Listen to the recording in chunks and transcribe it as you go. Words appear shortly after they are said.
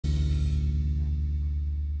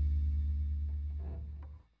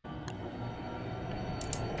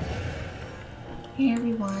Hey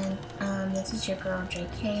everyone, this is your girl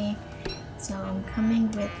JK. So I'm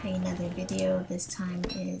coming with another video. This time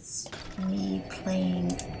is me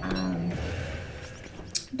playing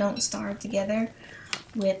Don't Starve Together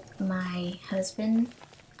with my husband.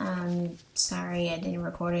 Sorry I didn't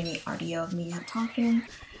record any audio of me talking.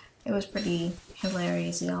 It was pretty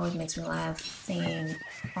hilarious. It always makes me laugh saying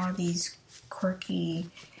all these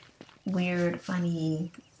quirky, weird,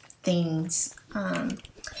 funny things.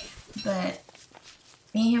 But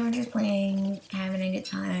me and him are just playing, having a good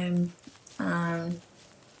time.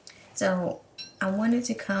 So I wanted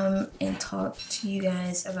to come and talk to you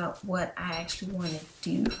guys about what I actually want to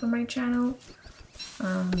do for my channel.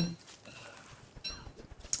 I'm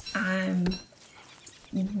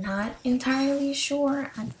not entirely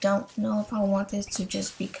sure. I don't know if I want this to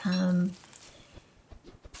just become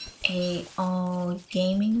a all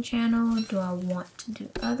gaming channel. Do I want to do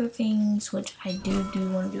other things? Which I do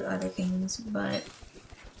want to do other things, but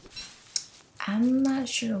I'm not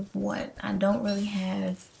sure what. I don't really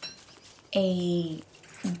have a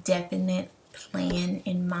definite plan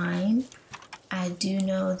in mind. I do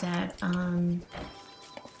know that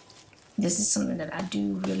this is something that I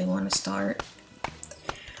do really want to start.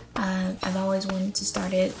 I've always wanted to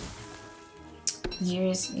start it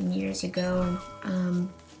years and years ago.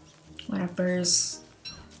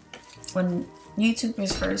 When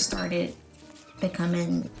YouTubers first started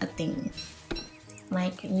becoming a thing.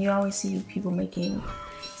 Like, you always see people making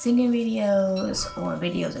singing videos or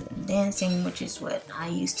videos of them dancing, which is what I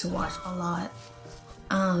used to watch a lot.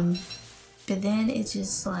 But then it's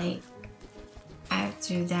just like,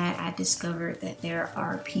 after that, I discovered that there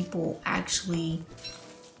are people actually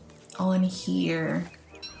on here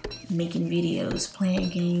making videos, playing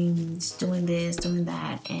games, doing this, doing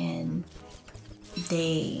that, and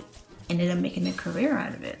they ended up making a career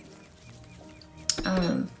out of it.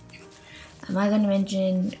 I'm not gonna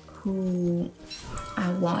mention who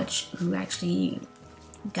I watch, who actually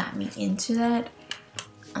got me into that,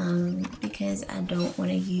 because I don't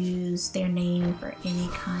want to use their name for any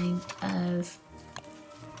kind of,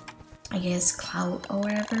 I guess, clout or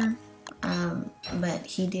whatever. But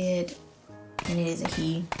he did, and it is a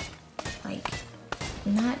he, like,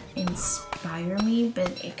 not inspire me,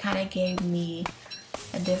 but it kind of gave me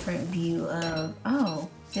a different view of, oh,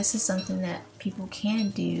 this is something that people can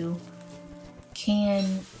do,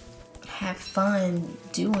 can have fun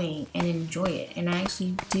doing and enjoy it. And I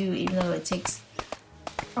actually do, even though it takes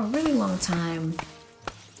a really long time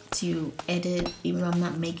to edit, even though I'm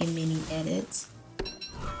not making many edits,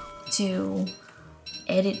 to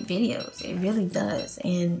edit videos. It really does,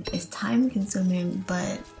 and it's time consuming,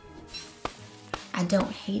 but I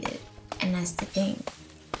don't hate it, and that's the thing.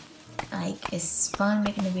 Like, it's fun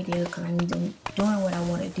making a video because I'm doing what I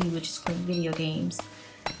want to do, which is play video games,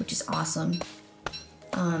 which is awesome.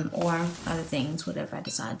 Or other things, whatever I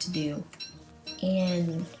decide to do.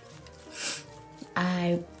 And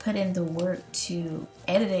I put in the work to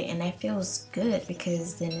edit it, and that feels good,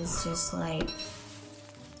 because then it's just like,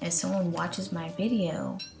 if someone watches my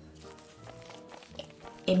video,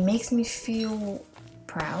 it makes me feel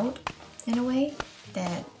proud in a way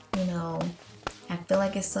that, you know, I feel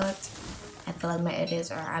like it sucked. I feel like my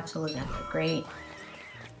edits are absolutely not that great.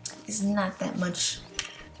 It's not that much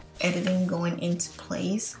editing going into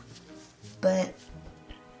place, but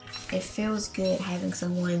it feels good having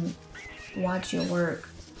someone watch your work,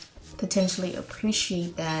 potentially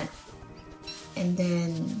appreciate that, and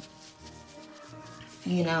then,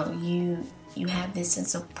 you know, you have this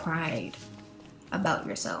sense of pride about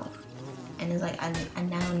yourself. And it's like, I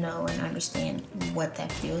now know and understand what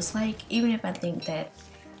that feels like, even if I think that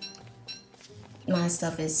my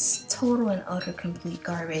stuff is total and utter complete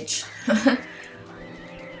garbage.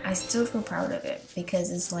 I still feel proud of it,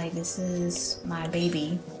 because it's like, this is my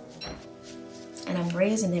baby, and I'm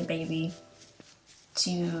raising it, baby,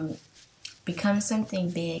 to become something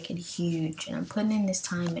big and huge, and I'm putting in this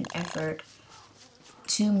time and effort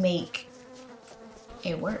to make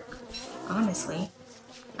it work, honestly.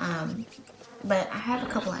 But I have a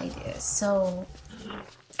couple ideas. So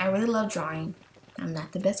I really love drawing. I'm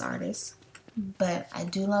not the best artist, but I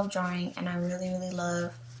do love drawing, and I really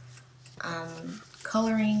love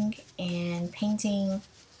coloring and painting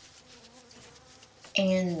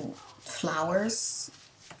and flowers.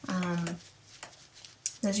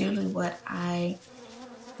 That's usually what I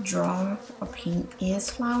draw or paint, is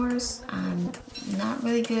flowers. I'm not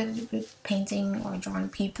really good with painting or drawing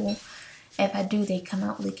people. If I do, they come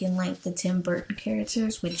out looking like the Tim Burton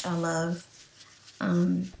characters, which I love.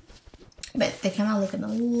 But they come out looking a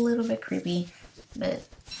little bit creepy, but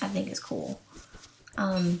I think it's cool.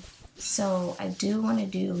 So I do want to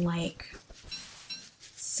do like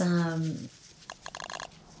some,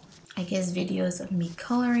 I guess, videos of me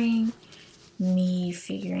coloring, me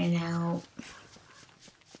figuring out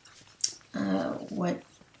what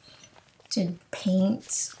to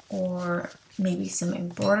paint, or maybe some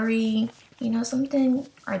embroidery, you know, something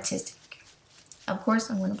artistic. Of course,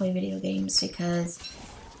 I'm going to play video games because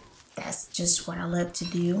that's just what I love to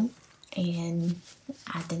do, and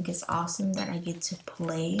I think it's awesome that I get to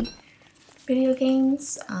play video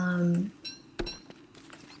games,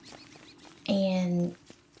 and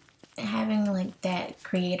having like that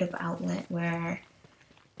creative outlet where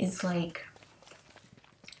it's like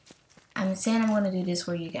I'm saying I'm going to do this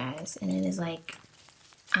for you guys, and it is like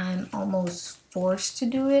I'm almost forced to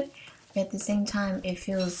do it, but at the same time it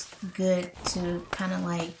feels good to kind of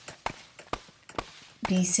like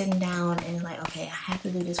be sitting down and like, okay, I have to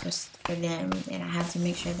do this for them, and I have to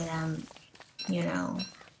make sure that I'm, you know,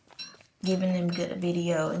 giving them good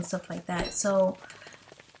video and stuff like that. So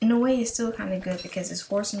in a way it's still kind of good because it's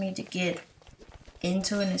forcing me to get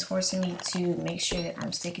into it, and it's forcing me to make sure that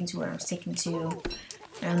I'm sticking to what I'm sticking to,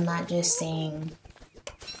 and I'm not just saying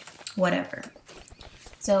whatever.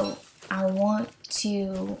 So I want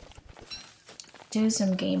to do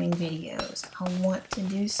some gaming videos. I want to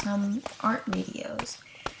do some art videos.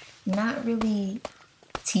 Not really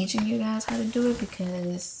teaching you guys how to do it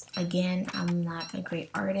because, again, I'm not a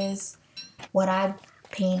great artist. What I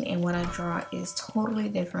paint and what I draw is totally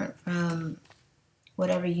different from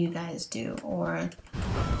whatever you guys do, or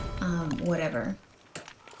whatever.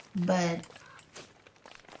 But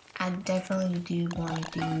I definitely do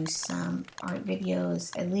want to do some art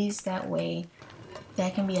videos. At least that way,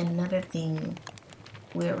 that can be another thing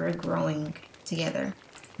where we're growing together.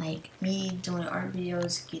 Like me doing art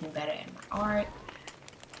videos, getting better at my art,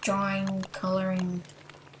 drawing, coloring,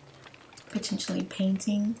 potentially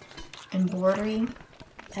painting, embroidery.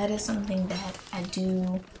 That is something that I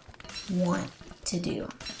do want to do.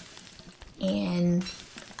 And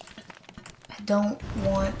I don't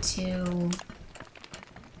want to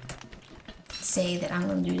say that I'm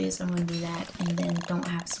going to do this, I'm going to do that, and then don't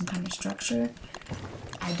have some kind of structure.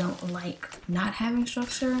 I don't like not having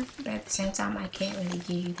structure, but at the same time, I can't really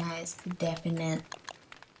give you guys a definite,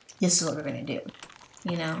 this is what we're going to do,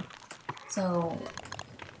 you know? So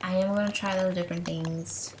I am going to try those different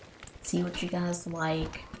things, see what you guys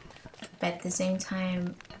like, but at the same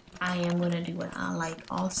time, I am going to do what I like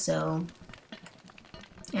also,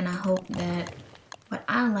 and I hope that what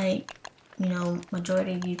I like, you know,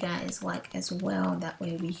 majority of you guys like as well. That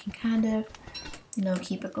way we can kind of, you know,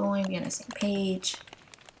 keep it going, be on the same page,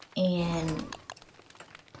 and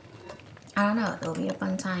I don't know, it'll be a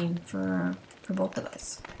fun time for both of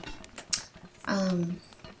us. I'm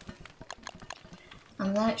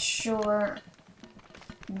not sure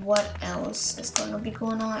what else is going to be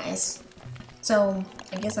going on. So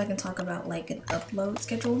I guess I can talk about like an upload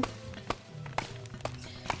schedule.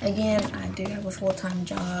 Again, I do have a full-time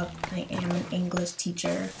job. I am an English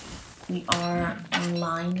teacher. We are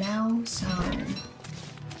online now, so,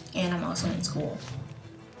 and I'm also in school.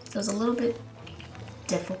 So it's a little bit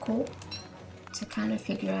difficult to kind of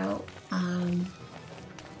figure out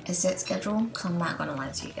a set schedule, because I'm not gonna lie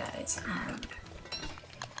to you guys.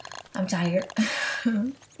 I'm tired.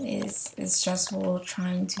 It's stressful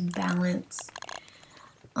trying to balance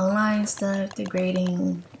online stuff, the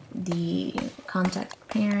grading, the contact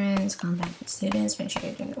parents, contact the students, make sure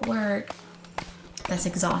they're doing the work. That's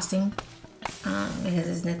exhausting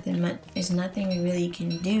because there's nothing we really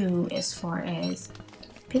can do as far as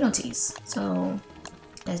penalties. So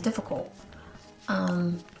that's difficult.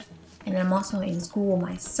 And I'm also in school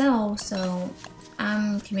myself, so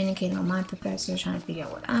I'm communicating with my professor, trying to figure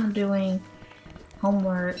out what I'm doing,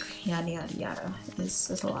 homework, yada yada yada. It's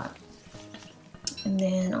a lot. And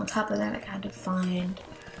then on top of that, I kind of find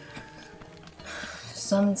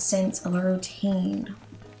some sense of a routine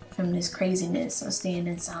from this craziness of staying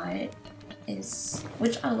inside,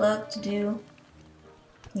 which I love to do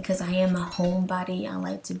because I am a homebody. I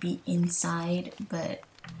like to be inside, but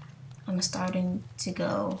I'm starting to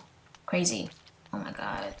go crazy. Oh my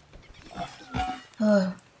god.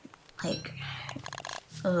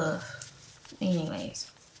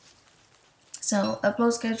 Anyways, so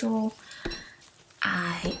upload schedule,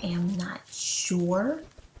 I am not sure,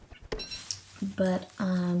 but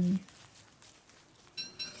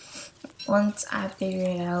once I figure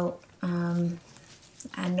it out,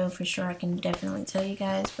 I know for sure I can definitely tell you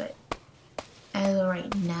guys. But as of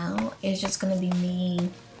right now, it's just gonna be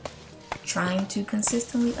me trying to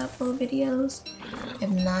consistently upload videos. If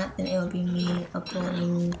not, then it'll be me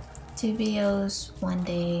uploading 2 videos one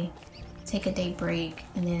day, take a day break,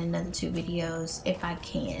 and then another 2 videos if I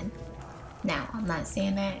can. Now, I'm not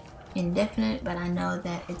saying that indefinite, but I know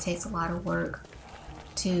that it takes a lot of work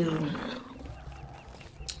to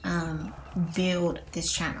build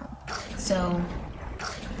this channel. So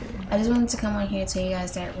I just wanted to come on here and tell you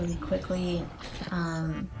guys that really quickly.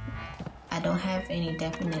 I don't have any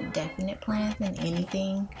definite plans in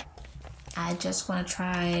anything. I just want to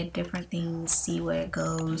try different things, see where it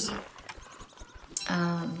goes.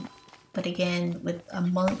 But again, with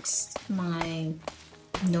amongst my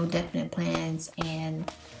no definite plans and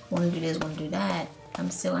want to do this, want to do that, I'm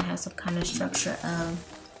still gonna have some kind of structure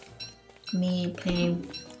of me playing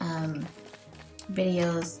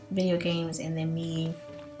video games, and then me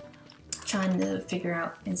trying to figure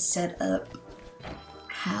out and set up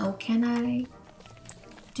how can I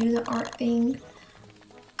do the art thing.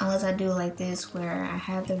 Unless I do like this where I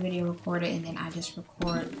have the video recorded and then I just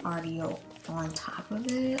record audio on top of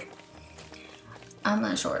it. I'm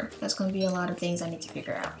not sure. That's going to be a lot of things I need to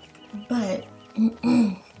figure out. But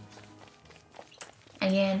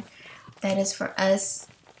again, that is for us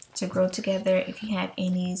to grow together. If you have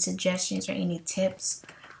any suggestions or any tips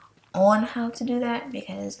on how to do that,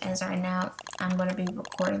 because as right now I'm going to be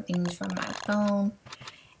recording things from my phone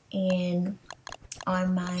and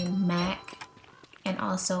on my Mac and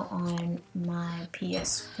also on my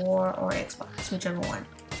PS4 or Xbox, whichever one.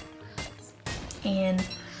 And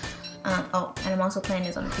oh, and I'm also playing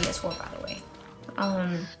this on the PS4, by the way.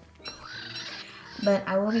 But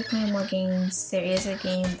I will be playing more games. There is a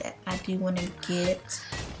game that I do want to get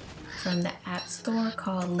from the App Store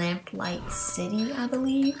called Lamplight City, I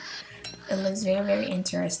believe. It looks very, very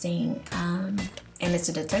interesting. And it's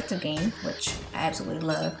a detective game, which I absolutely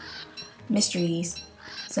love. Mysteries.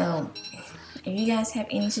 So if you guys have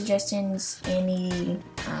any suggestions, any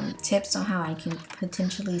tips on how I can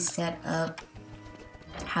potentially set up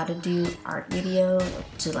how to do art video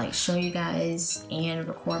to like show you guys and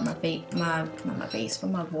record my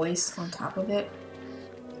voice on top of it,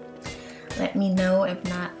 let me know. If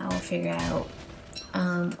not, I will figure out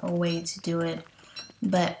a way to do it.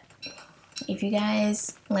 But if you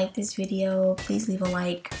guys like this video, please leave a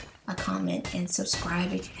like, a comment, and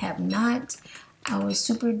subscribe if you have not. I would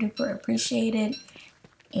super duper appreciate it.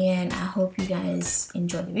 And I hope you guys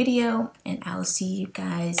enjoy the video, and I'll see you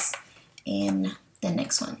guys in the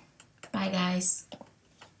next one. Bye guys.